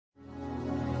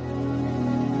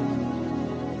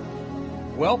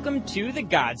Welcome to The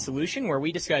God Solution, where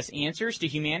we discuss answers to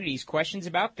humanity's questions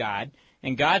about God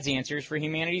and God's answers for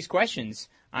humanity's questions.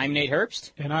 I'm Nate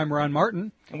Herbst. And I'm Ron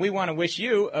Martin. And we want to wish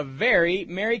you a very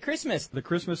Merry Christmas. The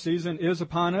Christmas season is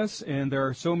upon us, and there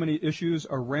are so many issues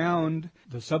around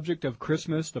the subject of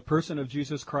Christmas, the person of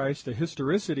Jesus Christ, the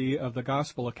historicity of the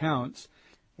gospel accounts.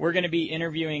 We're going to be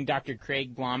interviewing Dr.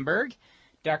 Craig Blomberg.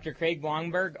 Dr. Craig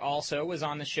Blomberg also was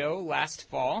on the show last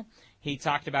fall. He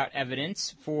talked about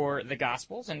evidence for the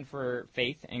Gospels and for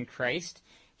faith in Christ.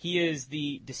 He is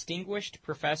the Distinguished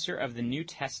Professor of the New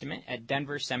Testament at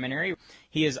Denver Seminary.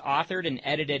 He has authored and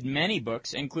edited many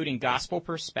books, including Gospel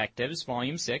Perspectives,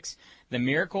 Volume 6, The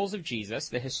Miracles of Jesus,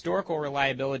 The Historical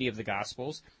Reliability of the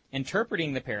Gospels,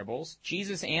 Interpreting the Parables,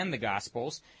 Jesus and the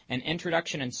Gospels, An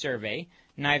Introduction and Survey,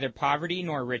 Neither Poverty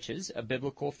Nor Riches, A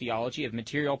Biblical Theology of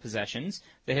Material Possessions,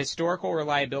 The Historical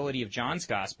Reliability of John's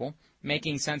Gospel,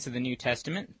 Making Sense of the New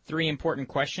Testament, Three Important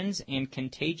Questions, and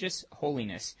Contagious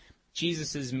Holiness,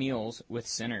 Jesus' Meals with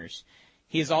Sinners.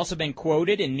 He has also been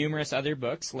quoted in numerous other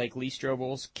books, like Lee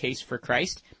Strobel's Case for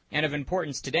Christ, and of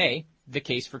importance today, The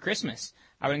Case for Christmas.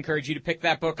 I would encourage you to pick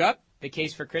that book up, The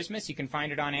Case for Christmas. You can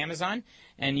find it on Amazon,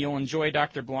 and you'll enjoy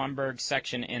Dr. Blomberg's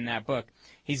section in that book.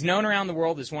 He's known around the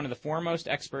world as one of the foremost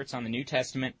experts on the New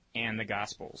Testament and the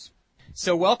Gospels.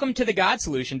 So welcome to The God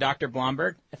Solution, Dr.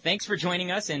 Blomberg. Thanks for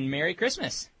joining us, and Merry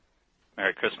Christmas.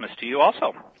 Merry Christmas to you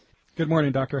also. Good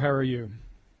morning, Doctor. How are you?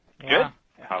 Good.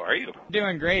 How are you?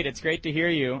 Doing great. It's great to hear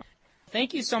you.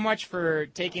 Thank you so much for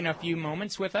taking a few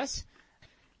moments with us.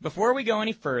 Before we go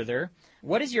any further,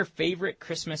 what is your favorite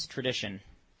Christmas tradition?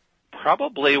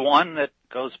 Probably one that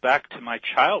goes back to my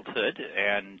childhood,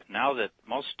 and now that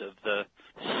most of the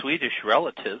Swedish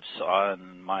relatives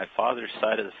on my father's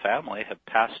side of the family have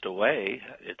passed away,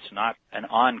 it's not an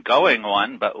ongoing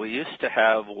one, but we used to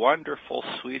have wonderful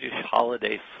Swedish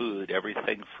holiday food,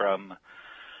 everything from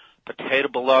potato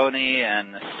bologna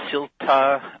and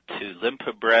sylta to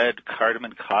limpa bread,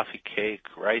 cardamom coffee cake,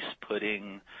 rice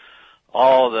pudding,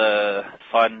 all the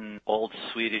fun old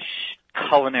Swedish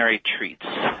culinary treats.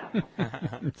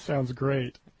 It sounds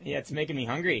great. Yeah, it's making me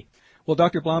hungry. Well,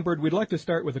 Dr. Blomberg, we'd like to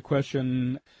start with a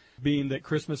question, being that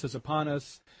Christmas is upon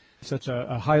us, such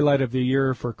a highlight of the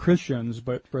year for Christians,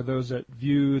 but for those that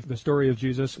view the story of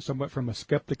Jesus somewhat from a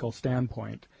skeptical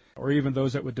standpoint, or even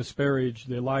those that would disparage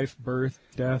the life, birth,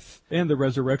 death, and the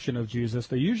resurrection of Jesus,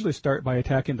 they usually start by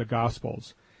attacking the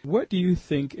Gospels. What do you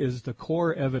think is the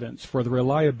core evidence for the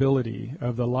reliability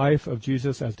of the life of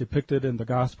Jesus as depicted in the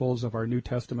Gospels of our New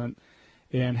Testament,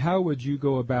 and how would you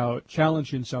go about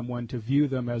challenging someone to view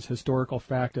them as historical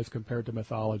fact as compared to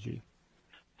mythology?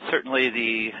 Certainly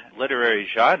the literary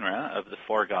genre of the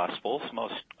four Gospels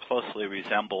most closely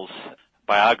resembles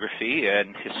biography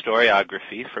and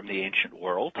historiography from the ancient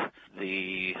world.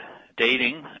 The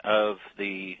dating of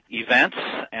the events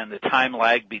and the time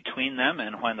lag between them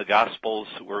and when the Gospels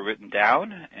were written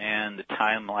down, and the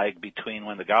time lag between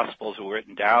when the Gospels were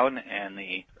written down and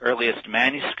the earliest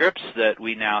manuscripts that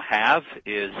we now have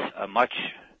is a much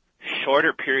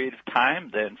shorter period of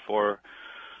time than for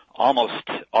almost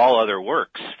all other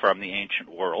works from the ancient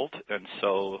world. And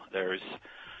so there's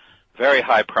very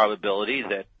high probability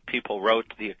that people wrote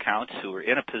the accounts who were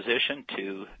in a position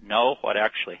to know what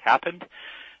actually happened,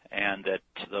 and that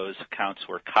those accounts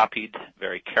were copied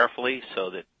very carefully so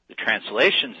that the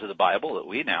translations of the Bible that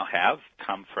we now have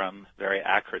come from very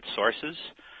accurate sources.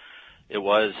 It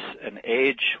was an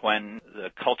age when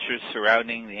the cultures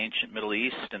surrounding the ancient Middle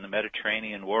East and the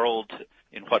Mediterranean world,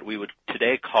 in what we would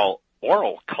today call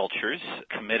oral cultures,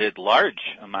 committed large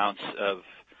amounts of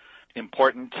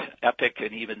important, epic,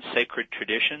 and even sacred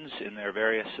traditions in their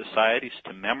various societies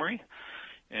to memory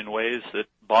in ways that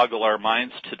boggle our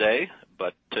minds today,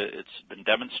 but it's been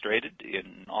demonstrated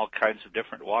in all kinds of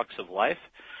different walks of life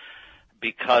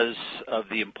because of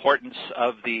the importance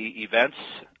of the events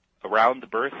around the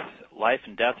birth, life,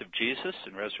 and death of Jesus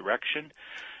and resurrection.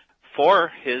 For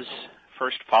his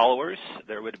first followers,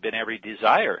 there would have been every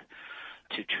desire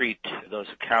to treat those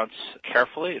accounts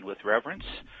carefully and with reverence.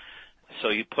 So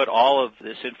you put all of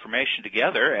this information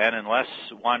together, and unless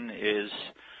one is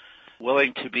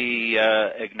willing to be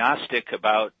agnostic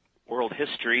about world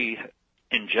history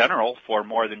in general for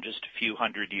more than just a few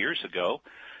hundred years ago,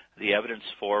 the evidence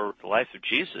for the life of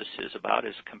Jesus is about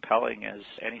as compelling as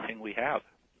anything we have.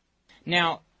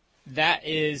 Now, that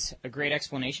is a great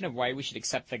explanation of why we should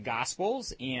accept the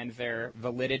Gospels and their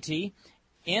validity.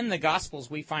 In the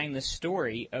Gospels, we find the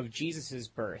story of Jesus'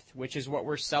 birth, which is what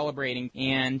we're celebrating,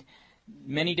 and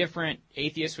many different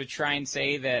atheists would try and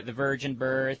say that the virgin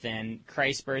birth and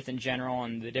Christ's birth in general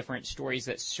and the different stories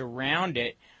that surround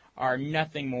it are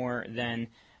nothing more than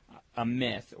a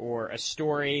myth or a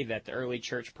story that the early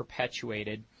church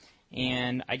perpetuated.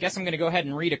 And I guess I'm going to go ahead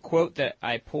and read a quote that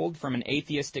I pulled from an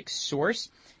atheistic source.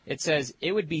 It says,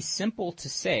 "It would be simple to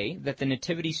say that the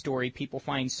nativity story people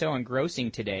find so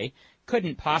engrossing today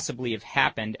couldn't possibly have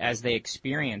happened as they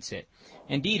experience it.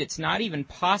 Indeed, it's not even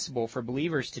possible for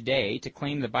believers today to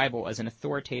claim the Bible as an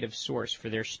authoritative source for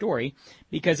their story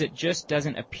because it just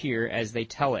doesn't appear as they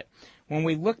tell it. When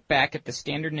we look back at the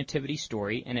standard nativity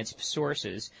story and its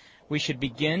sources, we should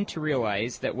begin to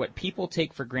realize that what people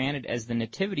take for granted as the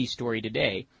nativity story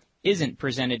today isn't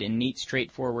presented in neat,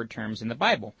 straightforward terms in the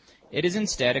Bible. It is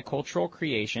instead a cultural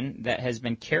creation that has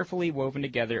been carefully woven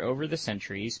together over the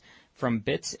centuries from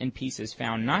bits and pieces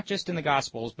found not just in the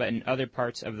Gospels, but in other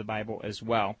parts of the Bible as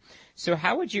well." So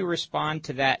how would you respond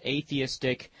to that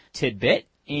atheistic tidbit,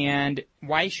 and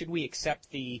why should we accept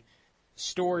the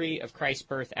story of Christ's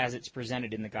birth as it's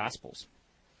presented in the Gospels?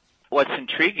 What's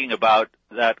intriguing about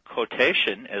that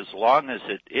quotation, as long as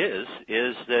it is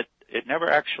that it never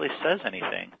actually says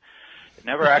anything. It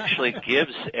never actually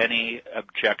gives any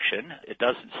objection. It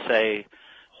doesn't say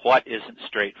what isn't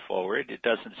straightforward. It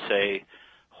doesn't say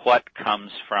what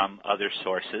comes from other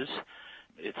sources.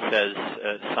 It says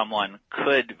someone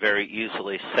could very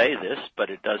easily say this, but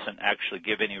it doesn't actually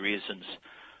give any reasons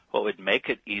what would make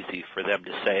it easy for them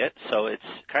to say it. So it's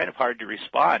kind of hard to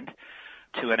respond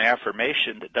to an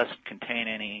affirmation that doesn't contain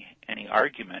any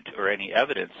argument or any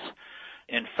evidence.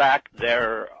 In fact,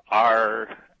 there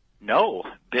are no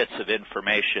bits of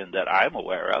information that I'm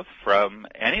aware of from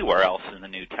anywhere else in the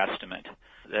New Testament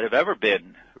that have ever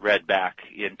been read back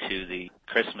into the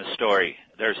Christmas story.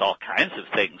 There's all kinds of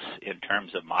things in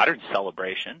terms of modern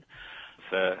celebration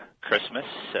of Christmas,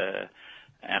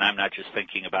 and I'm not just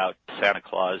thinking about Santa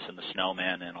Claus and the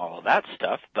snowman and all of that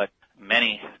stuff, but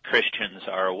many Christians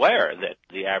are aware that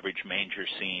the average manger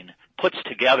scene puts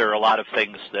together a lot of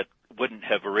things that wouldn't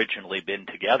have originally been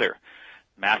together.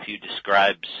 Matthew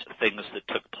describes things that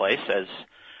took place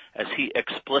as he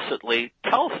explicitly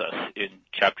tells us in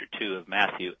chapter 2 of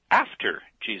Matthew after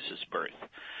Jesus' birth.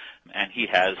 And he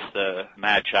has the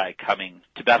Magi coming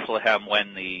to Bethlehem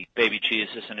when the baby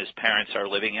Jesus and his parents are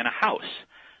living in a house,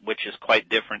 which is quite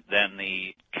different than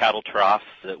the cattle trough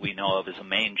that we know of as a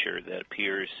manger that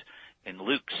appears in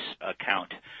Luke's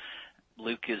account.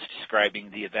 Luke is describing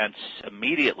the events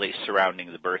immediately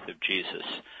surrounding the birth of Jesus.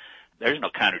 There's no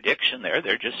contradiction there.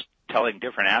 They're just telling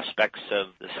different aspects of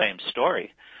the same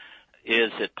story.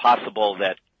 Is it possible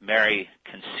that Mary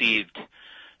conceived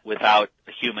without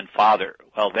a human father?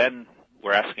 Well, then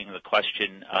we're asking the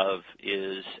question of,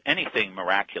 is anything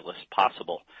miraculous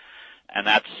possible? And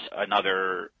that's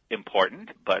another important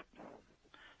but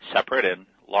separate and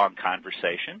long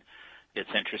conversation. It's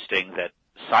interesting that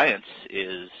science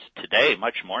is today,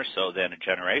 much more so than a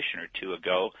generation or two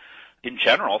ago, in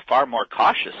general, far more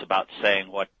cautious about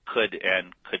saying what could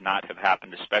and could not have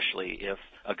happened, especially if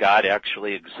a God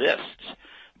actually exists.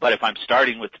 But if I'm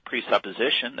starting with the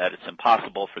presupposition that it's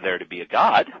impossible for there to be a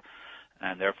God,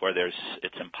 and therefore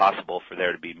it's impossible for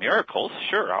there to be miracles,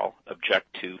 sure, I'll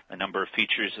object to a number of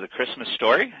features of the Christmas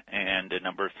story and a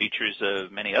number of features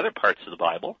of many other parts of the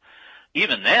Bible.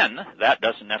 Even then, that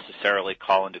doesn't necessarily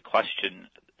call into question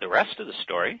the rest of the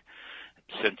story,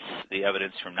 since the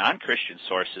evidence from non-Christian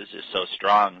sources is so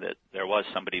strong that there was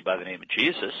somebody by the name of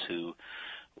Jesus who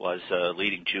was a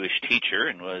leading Jewish teacher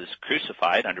and was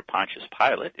crucified under Pontius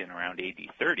Pilate in around AD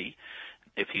 30.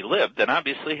 If he lived, then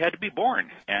obviously he had to be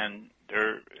born, and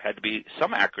there had to be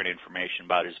some accurate information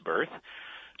about his birth.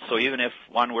 So even if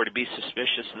one were to be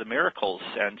suspicious of the miracles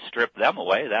and strip them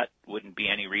away, that wouldn't be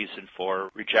any reason for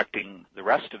rejecting the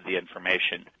rest of the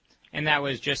information. And that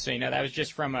was just, so you know, that was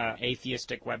just from an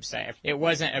atheistic website. It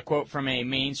wasn't a quote from a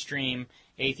mainstream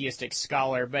atheistic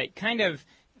scholar, but kind of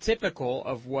typical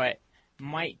of what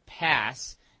might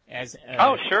pass as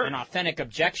an authentic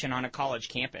objection on a college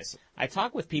campus. I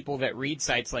talk with people that read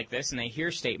sites like this, and they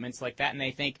hear statements like that, and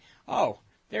they think, oh,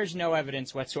 there's no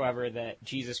evidence whatsoever that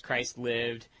Jesus Christ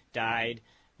lived, died,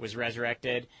 was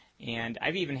resurrected. And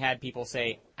I've even had people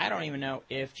say, I don't even know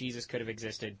if Jesus could have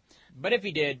existed. But if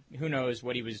he did, who knows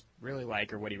what he was really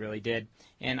like or what he really did.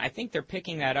 And I think they're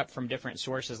picking that up from different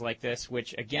sources like this,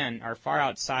 which, again, are far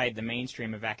outside the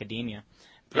mainstream of academia.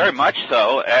 Very much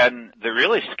so. And the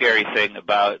really scary thing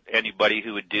about anybody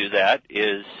who would do that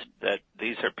is that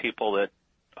these are people that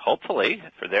hopefully,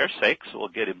 for their sakes, will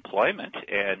get employment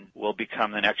and will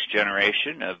become the next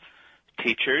generation of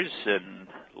teachers and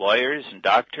lawyers and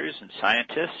doctors and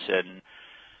scientists and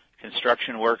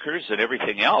construction workers and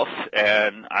everything else.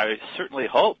 And I certainly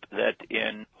hope that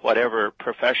in whatever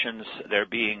professions they're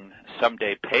being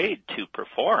someday paid to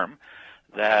perform,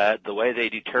 that the way they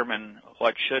determine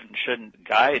what should and shouldn't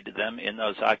guide them in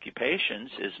those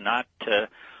occupations is not the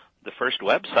first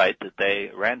website that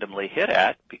they randomly hit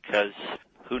at, because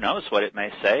who knows what it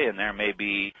may say, and there may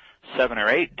be 7 or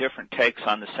 8 different takes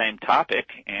on the same topic,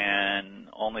 and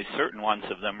only certain ones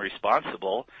of them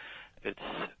responsible. It's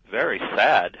very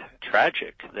sad,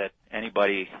 tragic, that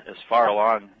anybody as far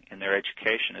along in their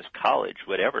education as college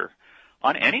would ever,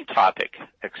 on any topic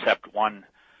except one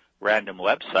random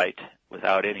website,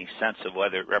 without any sense of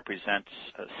whether it represents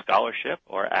scholarship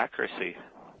or accuracy.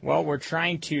 Well, we're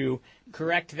trying to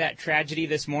correct that tragedy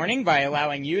this morning by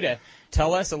allowing you to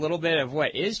tell us a little bit of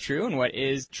what is true and what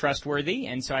is trustworthy,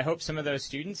 and so I hope some of those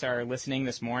students are listening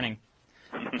this morning.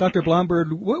 Dr.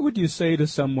 Blomberg, what would you say to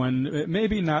someone,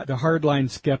 maybe not the hardline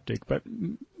skeptic, but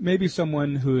maybe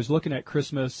someone who is looking at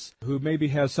Christmas, who maybe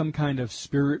has some kind of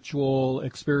spiritual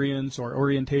experience or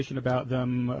orientation about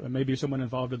them, maybe someone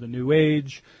involved in the New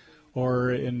Age,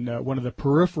 or in one of the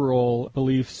peripheral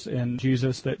beliefs in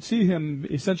Jesus that see him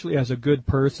essentially as a good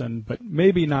person, but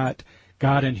maybe not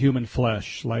God in human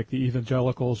flesh, like the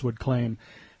evangelicals would claim.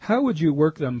 How would you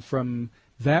work them from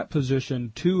that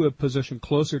position to a position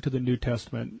closer to the New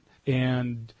Testament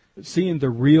and seeing the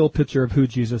real picture of who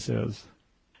Jesus is?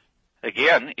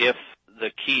 Again, if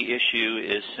the key issue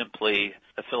is simply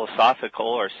a philosophical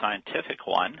or scientific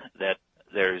one, that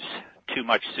there's too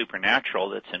much supernatural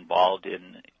that's involved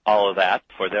in all of that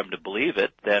for them to believe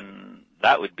it, then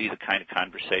that would be the kind of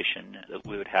conversation that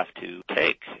we would have to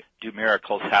take. Do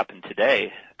miracles happen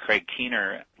today? Craig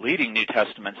Keener, leading New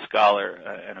Testament scholar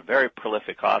and a very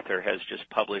prolific author, has just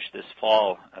published this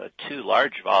fall 2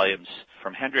 large volumes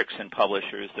from Hendrickson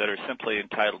Publishers that are simply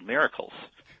entitled Miracles.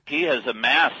 He has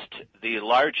amassed the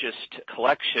largest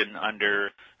collection under,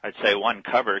 I'd say, one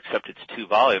cover, except it's 2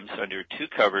 volumes, under 2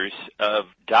 covers of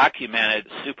documented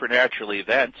supernatural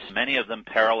events, many of them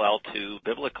parallel to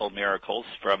biblical miracles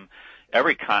from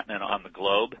every continent on the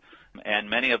globe, and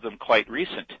many of them quite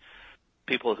recent.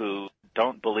 People who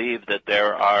don't believe that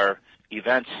there are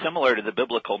events similar to the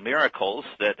biblical miracles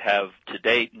that have to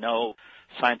date no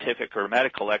scientific or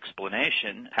medical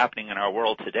explanation happening in our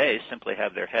world today simply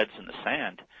have their heads in the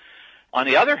sand. On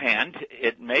the other hand,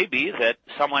 it may be that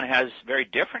someone has very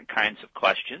different kinds of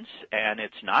questions, and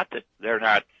it's not that they're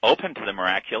not open to the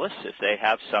miraculous. If they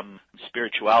have some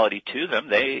spirituality to them,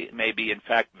 they may be, in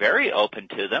fact, very open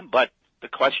to them, but the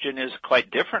question is a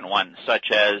quite different one,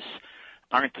 such as,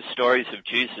 aren't the stories of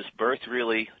Jesus' birth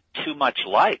really too much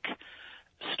like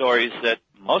stories that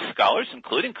most scholars,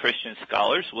 including Christian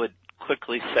scholars, would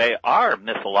quickly say are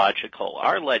mythological,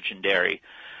 are legendary,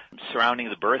 surrounding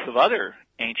the birth of other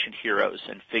ancient heroes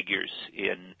and figures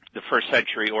in the 1st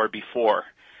century or before,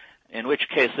 in which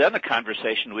case then the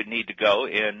conversation would need to go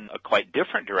in a quite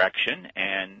different direction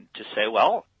and to say,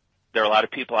 well, there are a lot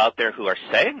of people out there who are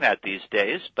saying that these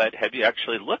days, but have you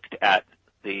actually looked at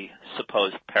the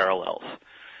supposed parallels?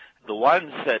 The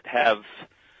ones that have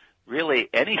really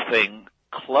anything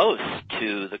close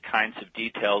to the kinds of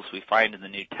details we find in the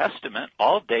New Testament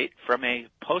all date from a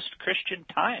post-Christian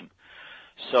time.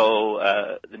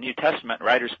 So the New Testament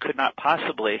writers could not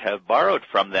possibly have borrowed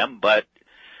from them, but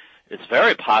it's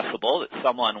very possible that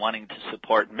someone wanting to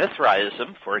support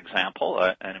Mithraism, for example,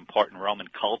 an important Roman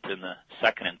cult in the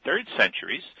 2nd and 3rd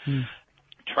centuries,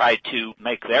 tried to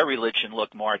make their religion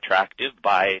look more attractive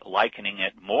by likening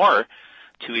it more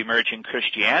to emerging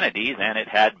Christianity than it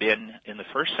had been in the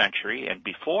 1st century and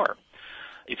before.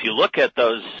 If you look at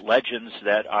those legends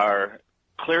that are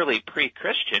clearly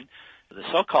pre-Christian, the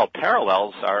so-called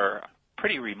parallels are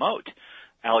pretty remote.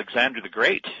 Alexander the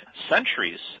Great,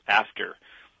 centuries after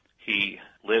he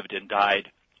lived and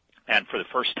died, and for the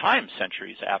first time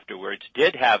centuries afterwards,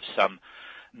 did have some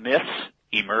myths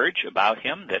emerge about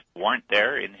him that weren't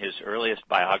there in his earliest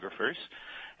biographers.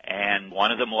 And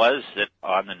one of them was that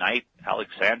on the night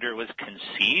Alexander was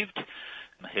conceived,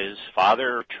 his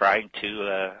father, trying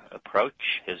to approach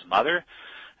his mother,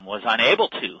 was unable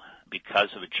to because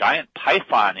of a giant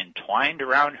python entwined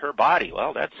around her body.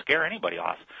 Well, that'd scare anybody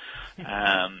off.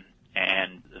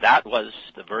 And that was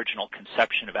the virginal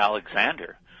conception of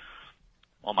Alexander.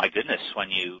 Well, my goodness, when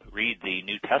you read the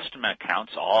New Testament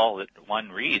accounts, all that one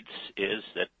reads is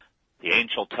that the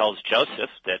angel tells Joseph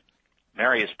that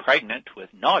Mary is pregnant with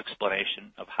no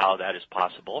explanation of how that is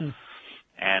possible.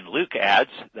 And Luke adds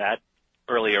that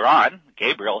earlier on,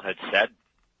 Gabriel had said,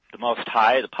 the Most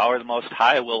High, the power of the Most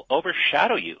High will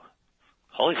overshadow you.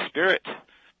 Holy Spirit,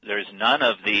 there's none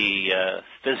of the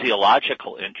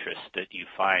physiological interest that you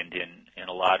find in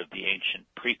a lot of the ancient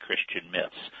pre-Christian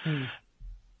myths.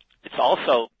 It's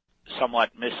also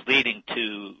somewhat misleading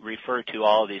to refer to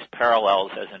all of these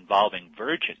parallels as involving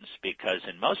virgins, because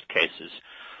in most cases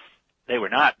they were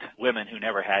not women who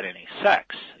never had any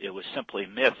sex. It was simply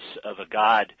myths of a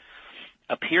god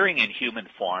appearing in human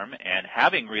form and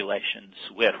having relations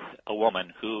with a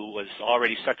woman who was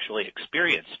already sexually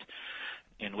experienced,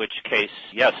 in which case,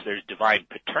 yes, there's divine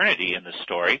paternity in the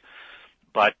story,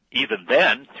 but even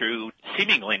then, through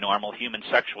seemingly normal human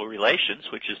sexual relations,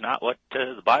 which is not what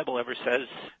the Bible ever says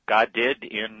God did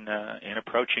in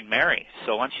approaching Mary.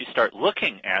 So once you start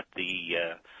looking at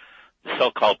the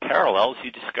so-called parallels,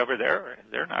 you discover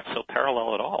they're not so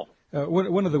parallel at all.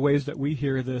 One of the ways that we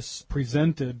hear this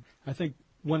presented, I think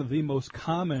one of the most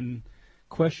common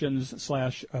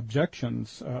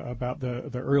questions/objections about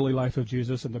the early life of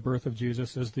Jesus and the birth of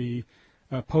Jesus is the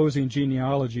opposing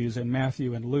genealogies in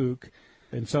Matthew and Luke.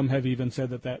 And some have even said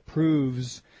that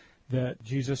proves that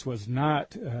Jesus was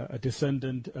not a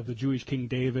descendant of the Jewish King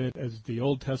David, as the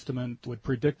Old Testament would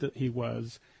predict that he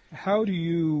was. How do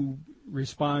you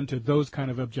respond to those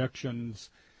kind of objections?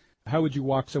 How would you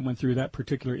walk someone through that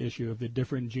particular issue of the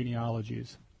different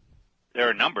genealogies? There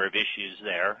are a number of issues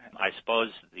there. I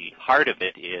suppose the heart of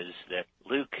it is that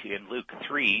Luke, in Luke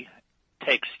 3,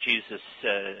 takes Jesus'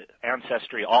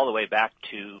 ancestry all the way back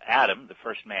to Adam, the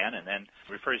first man, and then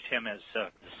refers to him as the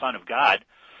Son of God,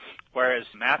 whereas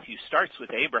Matthew starts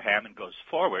with Abraham and goes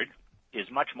forward,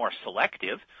 is much more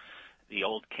selective. The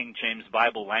old King James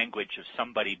Bible language of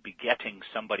somebody begetting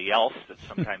somebody else that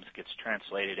sometimes gets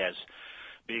translated as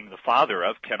being the father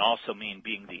of can also mean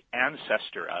being the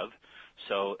ancestor of.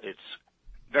 So it's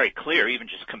very clear, even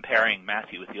just comparing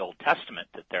Matthew with the Old Testament,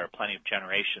 that there are plenty of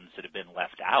generations that have been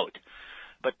left out.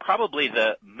 But probably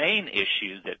the main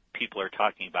issue that people are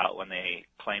talking about when they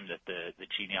claim that the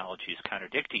genealogies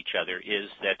contradict each other is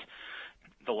that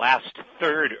the last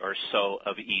third or so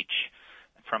of each,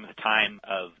 from the time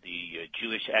of the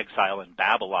Jewish exile in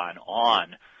Babylon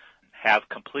on, have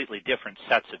completely different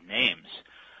sets of names.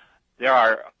 There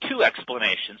are two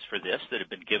explanations for this that have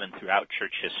been given throughout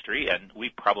church history, and we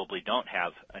probably don't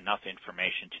have enough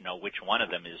information to know which one of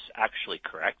them is actually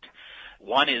correct.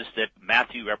 One is that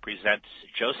Matthew represents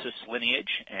Joseph's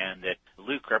lineage and that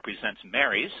Luke represents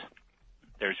Mary's.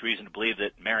 There's reason to believe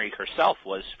that Mary herself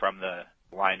was from the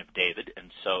line of David,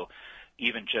 and so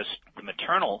even just the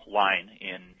maternal line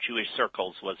in Jewish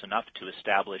circles was enough to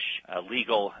establish a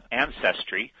legal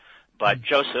ancestry. But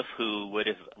Joseph, who would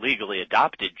have legally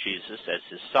adopted Jesus as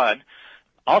his son,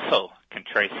 also can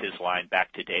trace his line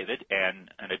back to David, and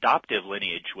an adoptive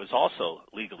lineage was also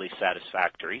legally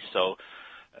satisfactory. So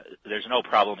there's no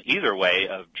problem either way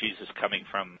of Jesus coming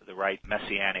from the right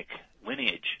messianic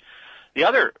lineage. The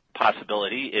other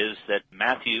possibility is that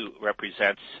Matthew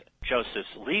represents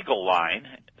Joseph's legal line,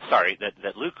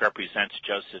 that Luke represents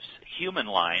Joseph's human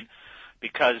line,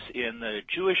 because in the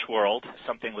Jewish world,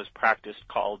 something was practiced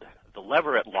called the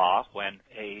Levirate law. When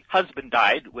a husband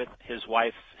died with his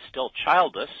wife still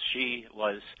childless, she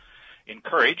was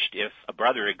encouraged, if a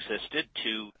brother existed,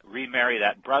 to remarry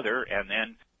that brother, and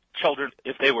then children,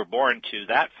 if they were born to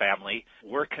that family,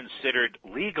 were considered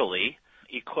legally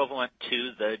equivalent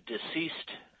to the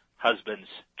deceased husband's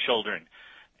children.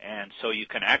 And so you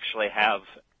can actually have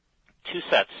two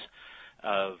sets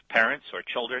of parents or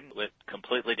children with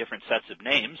completely different sets of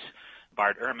names.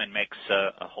 Bart Ehrman makes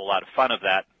a whole lot of fun of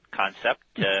that concept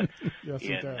Yes,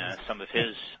 in some of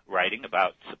his writing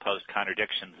about supposed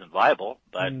contradictions in the Bible,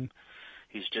 but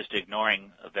he's just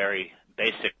ignoring a very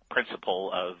basic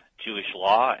principle of Jewish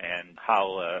law and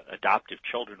how adoptive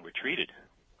children were treated.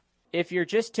 If you're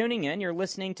just tuning in, you're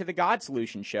listening to The God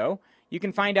Solution Show. You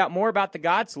can find out more about The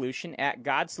God Solution at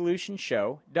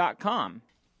godsolutionshow.com.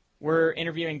 We're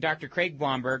interviewing Dr. Craig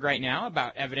Blomberg right now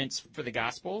about evidence for the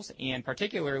Gospels, and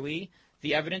particularly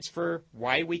the evidence for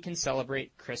why we can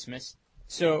celebrate Christmas.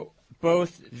 So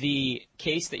both the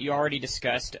case that you already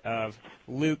discussed of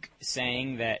Luke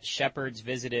saying that shepherds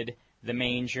visited the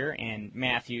manger and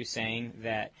Matthew saying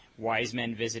that wise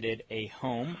men visited a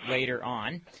home later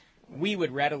on, we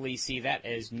would readily see that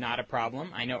as not a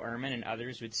problem. I know Ehrman and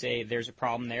others would say there's a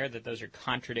problem there, that those are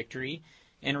contradictory.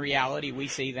 In reality, we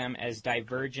see them as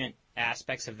divergent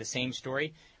aspects of the same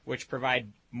story, which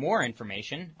provide more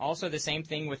information. Also, the same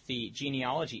thing with the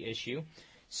genealogy issue.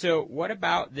 So what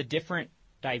about the different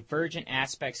divergent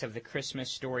aspects of the Christmas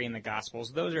story in the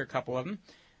Gospels? Those are a couple of them.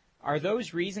 Are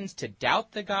those reasons to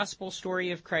doubt the Gospel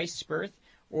story of Christ's birth,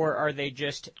 or are they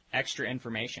just extra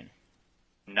information?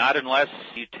 Not unless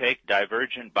you take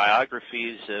divergent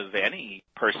biographies of any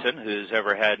person who's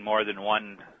ever had more than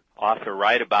one author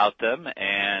write about them,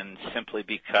 and simply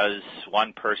because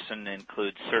one person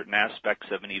includes certain aspects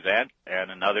of an event and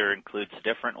another includes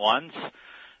different ones,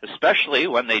 especially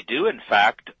when they do in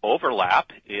fact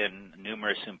overlap in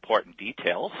numerous important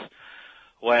details.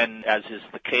 When, as is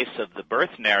the case of the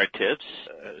birth narratives,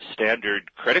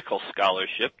 standard critical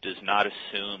scholarship does not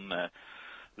assume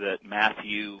that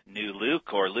Matthew knew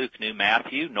Luke or Luke knew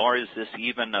Matthew, nor is this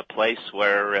even a place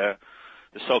where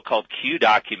the so-called Q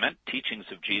document, Teachings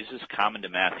of Jesus, common to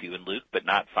Matthew and Luke but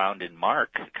not found in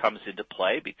Mark, comes into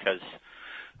play because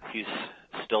he's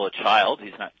still a child.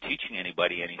 He's not teaching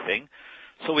anybody anything.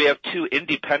 So we have two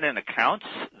independent accounts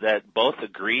that both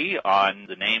agree on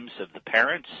the names of the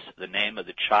parents, the name of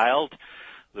the child,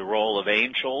 the role of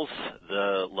angels,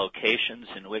 the locations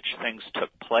in which things took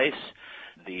place,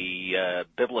 the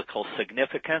biblical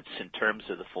significance in terms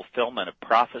of the fulfillment of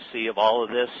prophecy of all of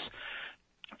this,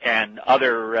 and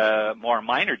other more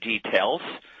minor details.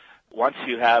 Once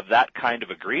you have that kind of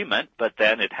agreement, but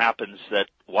then it happens that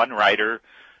one writer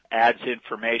adds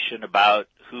information about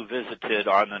who visited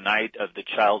on the night of the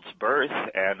child's birth,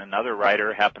 and another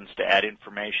writer happens to add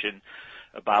information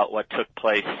about what took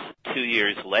place 2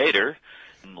 years later,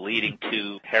 leading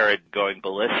to Herod going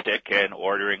ballistic and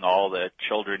ordering all the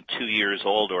children 2 years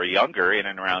old or younger in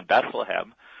and around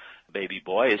Bethlehem, baby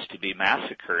boys, to be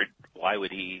massacred. Why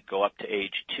would he go up to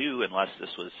age 2 unless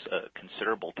this was a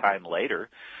considerable time later?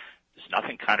 There's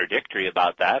nothing contradictory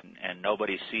about that, and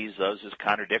nobody sees those as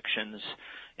contradictions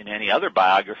in any other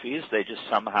biographies. They just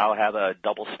somehow have a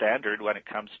double standard when it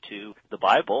comes to the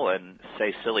Bible and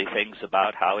say silly things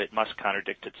about how it must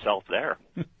contradict itself there.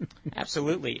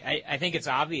 Absolutely. I think it's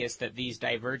obvious that these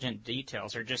divergent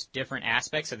details are just different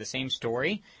aspects of the same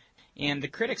story. And the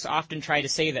critics often try to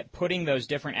say that putting those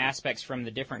different aspects from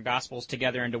the different Gospels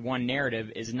together into one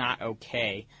narrative is not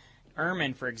okay.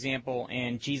 Ehrman, for example,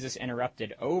 in Jesus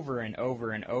Interrupted, over and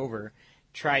over and over,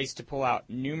 tries to pull out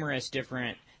numerous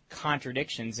different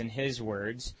contradictions in his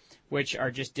words, which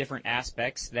are just different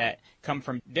aspects that come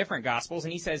from different Gospels.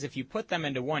 And he says if you put them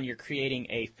into one, you're creating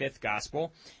a fifth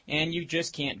Gospel, and you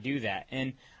just can't do that.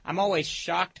 And I'm always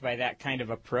shocked by that kind of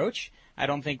approach. I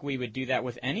don't think we would do that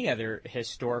with any other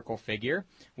historical figure.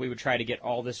 We would try to get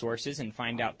all the sources and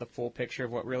find out the full picture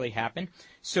of what really happened.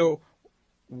 So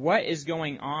what is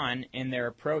going on in their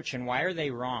approach, and why are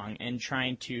they wrong in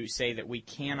trying to say that we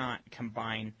cannot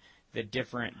combine the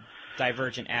different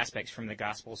divergent aspects from the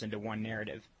Gospels into one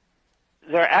narrative?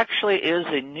 There actually is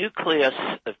a nucleus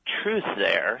of truth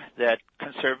there that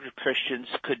conservative Christians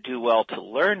could do well to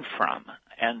learn from,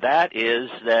 and that is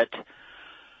that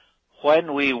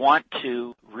when we want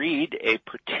to read a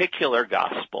particular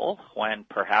gospel, when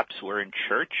perhaps we're in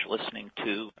church listening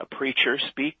to a preacher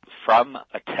speak from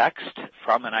a text,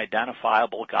 from an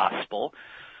identifiable gospel,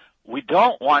 we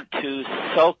don't want to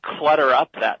so clutter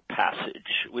up that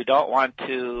passage. We don't want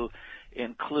to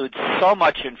include so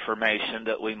much information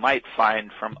that we might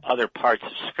find from other parts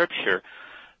of Scripture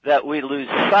that we lose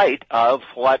sight of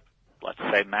what, let's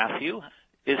say, Matthew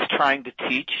is trying to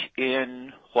teach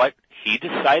in what he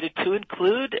decided to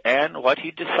include and what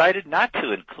he decided not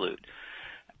to include.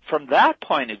 From that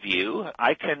point of view,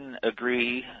 I can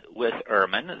agree with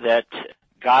Ehrman that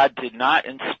God did not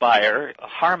inspire a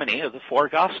harmony of the four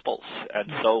Gospels.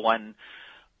 And so when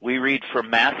we read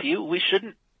from Matthew, we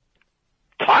shouldn't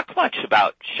talk much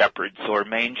about shepherds or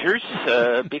mangers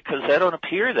because they don't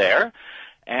appear there.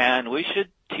 And we should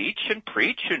teach and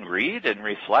preach and read and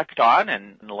reflect on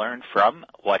and learn from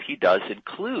what he does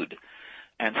include.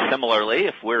 And similarly,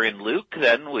 if we're in Luke,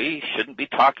 then we shouldn't be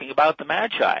talking about the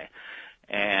Magi.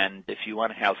 And if you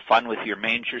want to have fun with your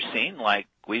manger scene like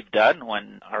we've done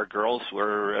when our girls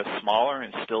were smaller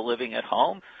and still living at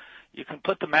home, you can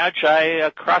put the Magi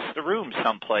across the room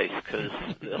someplace because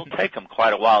it'll take them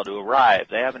quite a while to arrive.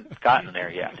 They haven't gotten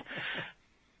there yet.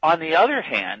 On the other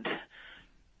hand,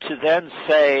 to then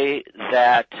say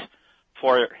that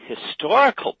for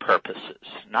historical purposes,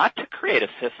 not to create a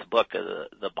fifth book of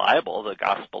the Bible, the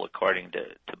Gospel according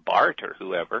to Barth or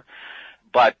whoever,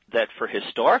 but that for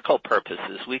historical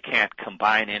purposes we can't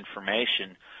combine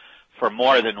information for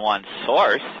more than one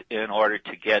source in order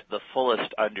to get the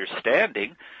fullest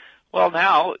understanding, well,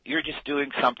 now you're just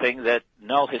doing something that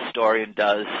no historian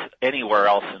does anywhere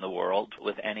else in the world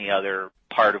with any other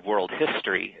part of world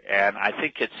history. And I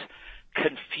think it's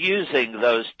confusing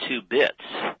those two bits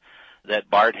that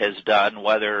Barth has done,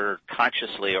 whether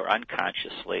consciously or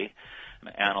unconsciously,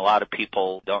 and a lot of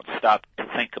people don't stop to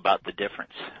think about the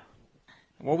difference.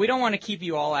 Well, we don't want to keep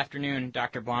you all afternoon,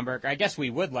 Dr. Blomberg. I guess we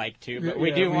would like to, but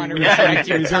we do want to respect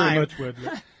your time. Very much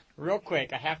would. Real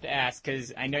quick, I have to ask,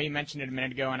 because I know you mentioned it a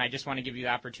minute ago, and I just want to give you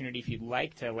the opportunity if you'd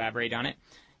like to elaborate on it.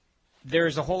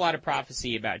 There's a whole lot of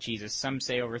prophecy about Jesus. Some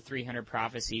say over 300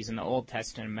 prophecies in the Old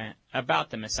Testament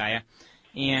about the Messiah.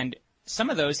 And some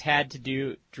of those had to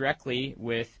do directly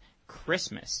with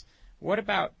Christmas. What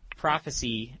about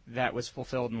prophecy that was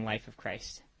fulfilled in the life of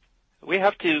Christ? We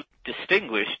have to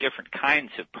distinguish different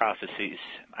kinds of prophecies.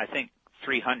 I think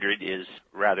 300 is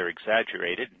rather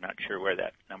exaggerated. I'm not sure where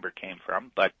that number came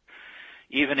from, but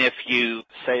even if you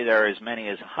say there are as many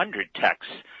as 100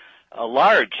 texts, a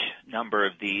large number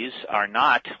of these are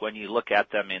not, when you look at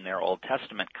them in their Old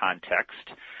Testament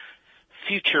context,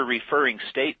 future referring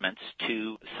statements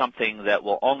to something that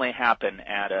will only happen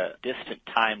at a distant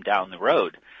time down the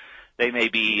road. They may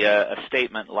be a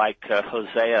statement like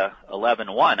Hosea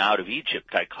 11:1, out of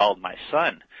Egypt I called my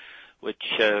son, which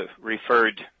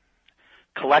referred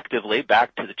collectively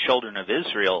back to the children of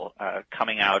Israel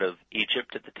coming out of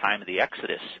Egypt at the time of the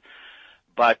Exodus.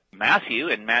 But Matthew,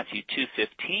 in Matthew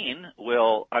 2:15,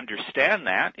 will understand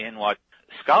that in what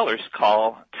scholars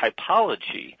call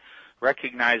typology,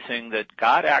 recognizing that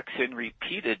God acts in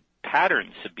repeated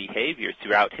patterns of behavior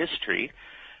throughout history.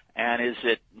 And is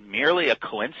it merely a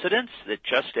coincidence that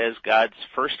just as God's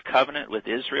first covenant with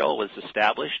Israel was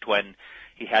established when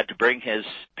he had to bring his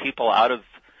people out of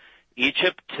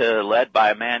Egypt, led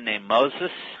by a man named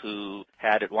Moses, who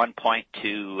had at one point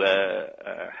to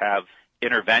have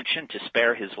intervention to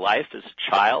spare his life as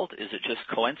a child, is it just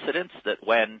coincidence that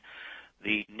when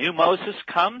the new Moses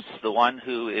comes, the one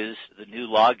who is the new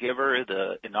lawgiver,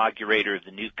 the inaugurator of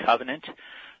the new covenant,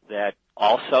 that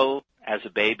also as a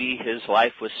baby his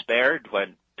life was spared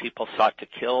when people sought to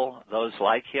kill those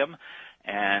like him,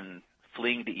 and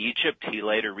fleeing to Egypt he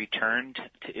later returned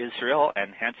to Israel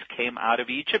and hence came out of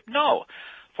Egypt? No.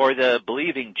 For the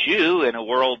believing Jew in a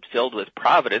world filled with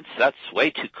providence, that's way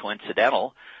too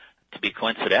coincidental to be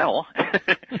coincidental.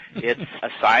 It's a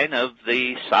sign of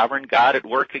the sovereign God at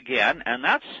work again, and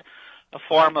that's a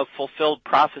form of fulfilled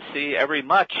prophecy every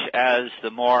much as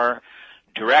the more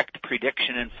direct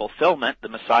prediction and fulfillment, the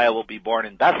Messiah will be born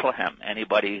in Bethlehem.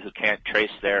 Anybody who can't trace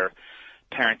their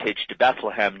parentage to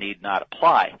Bethlehem need not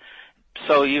apply.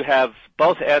 So you have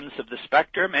both ends of the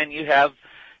spectrum, and you have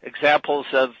examples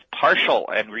of partial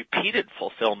and repeated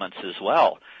fulfillments as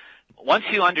well. Once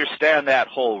you understand that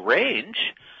whole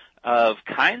range of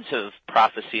kinds of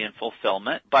prophecy and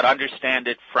fulfillment, but understand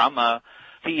it from a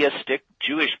theistic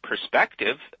Jewish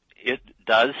perspective, it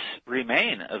does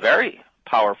remain a very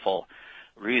powerful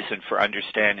reason for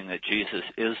understanding that Jesus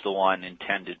is the one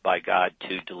intended by God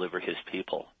to deliver his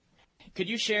people. Could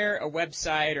you share a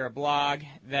website or a blog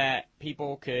that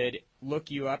people could look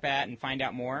you up at and find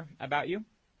out more about you?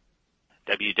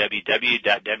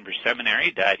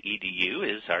 www.denverseminary.edu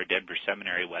is our Denver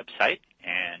Seminary website,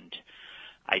 and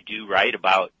I do write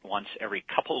about once every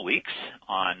couple of weeks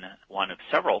on one of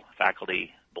several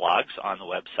faculty blogs on the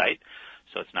website,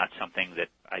 so it's not something that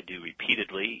I do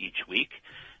repeatedly each week,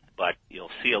 but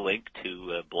you'll see a link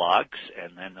to blogs,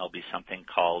 and then there'll be something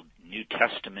called New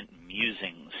Testament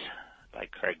Musings by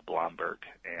Craig Blomberg,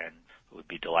 and it would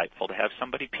be delightful to have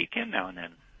somebody peek in now and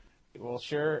then. We'll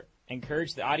sure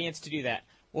encourage the audience to do that.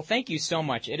 Well, thank you so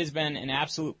much. It has been an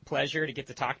absolute pleasure to get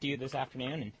to talk to you this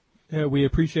afternoon. We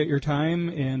appreciate your time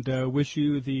and wish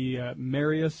you the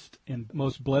merriest and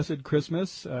most blessed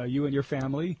Christmas, you and your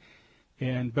family,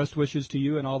 and best wishes to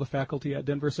you and all the faculty at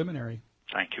Denver Seminary.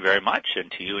 Thank you very much,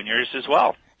 and to you and yours as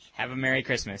well. Have a Merry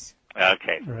Christmas.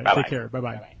 Okay. All right, bye-bye. take care.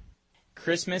 Bye-bye. Bye-bye.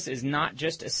 Christmas is not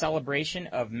just a celebration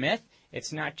of myth.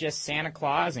 It's not just Santa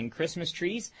Claus and Christmas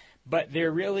trees, but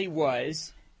there really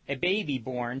was a baby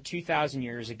born 2,000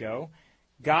 years ago,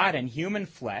 God in human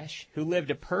flesh, who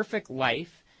lived a perfect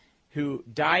life, who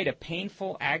died a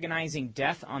painful, agonizing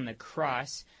death on the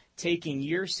cross, taking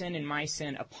your sin and my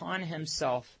sin upon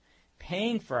himself,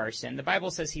 paying for our sin. The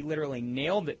Bible says he literally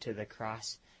nailed it to the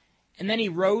cross. And then he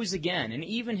rose again, and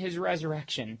even his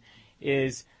resurrection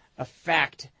is a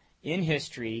fact in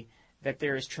history that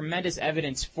there is tremendous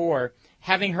evidence for.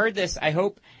 Having heard this, I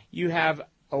hope you have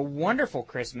a wonderful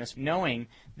Christmas, knowing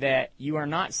that you are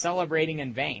not celebrating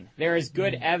in vain. There is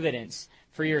good evidence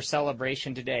for your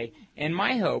celebration today. And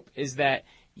my hope is that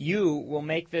you will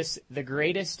make this the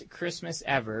greatest Christmas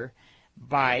ever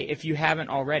by, if you haven't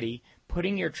already,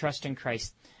 putting your trust in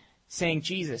Christ, saying,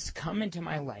 Jesus, come into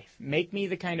my life. Make me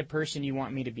the kind of person you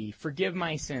want me to be. Forgive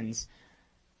my sins.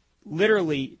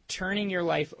 Literally turning your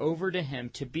life over to him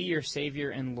to be your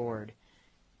Savior and Lord.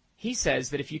 He says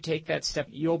that if you take that step,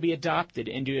 you'll be adopted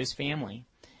into his family.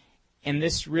 And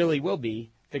this really will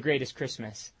be the greatest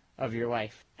Christmas of your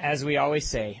life. As we always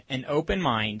say, an open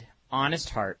mind,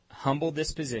 honest heart, humble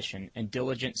disposition, and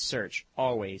diligent search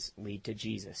always lead to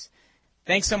Jesus.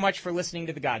 Thanks so much for listening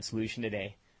to The God Solution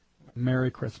today.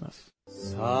 Merry Christmas.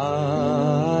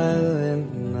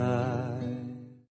 Silent night.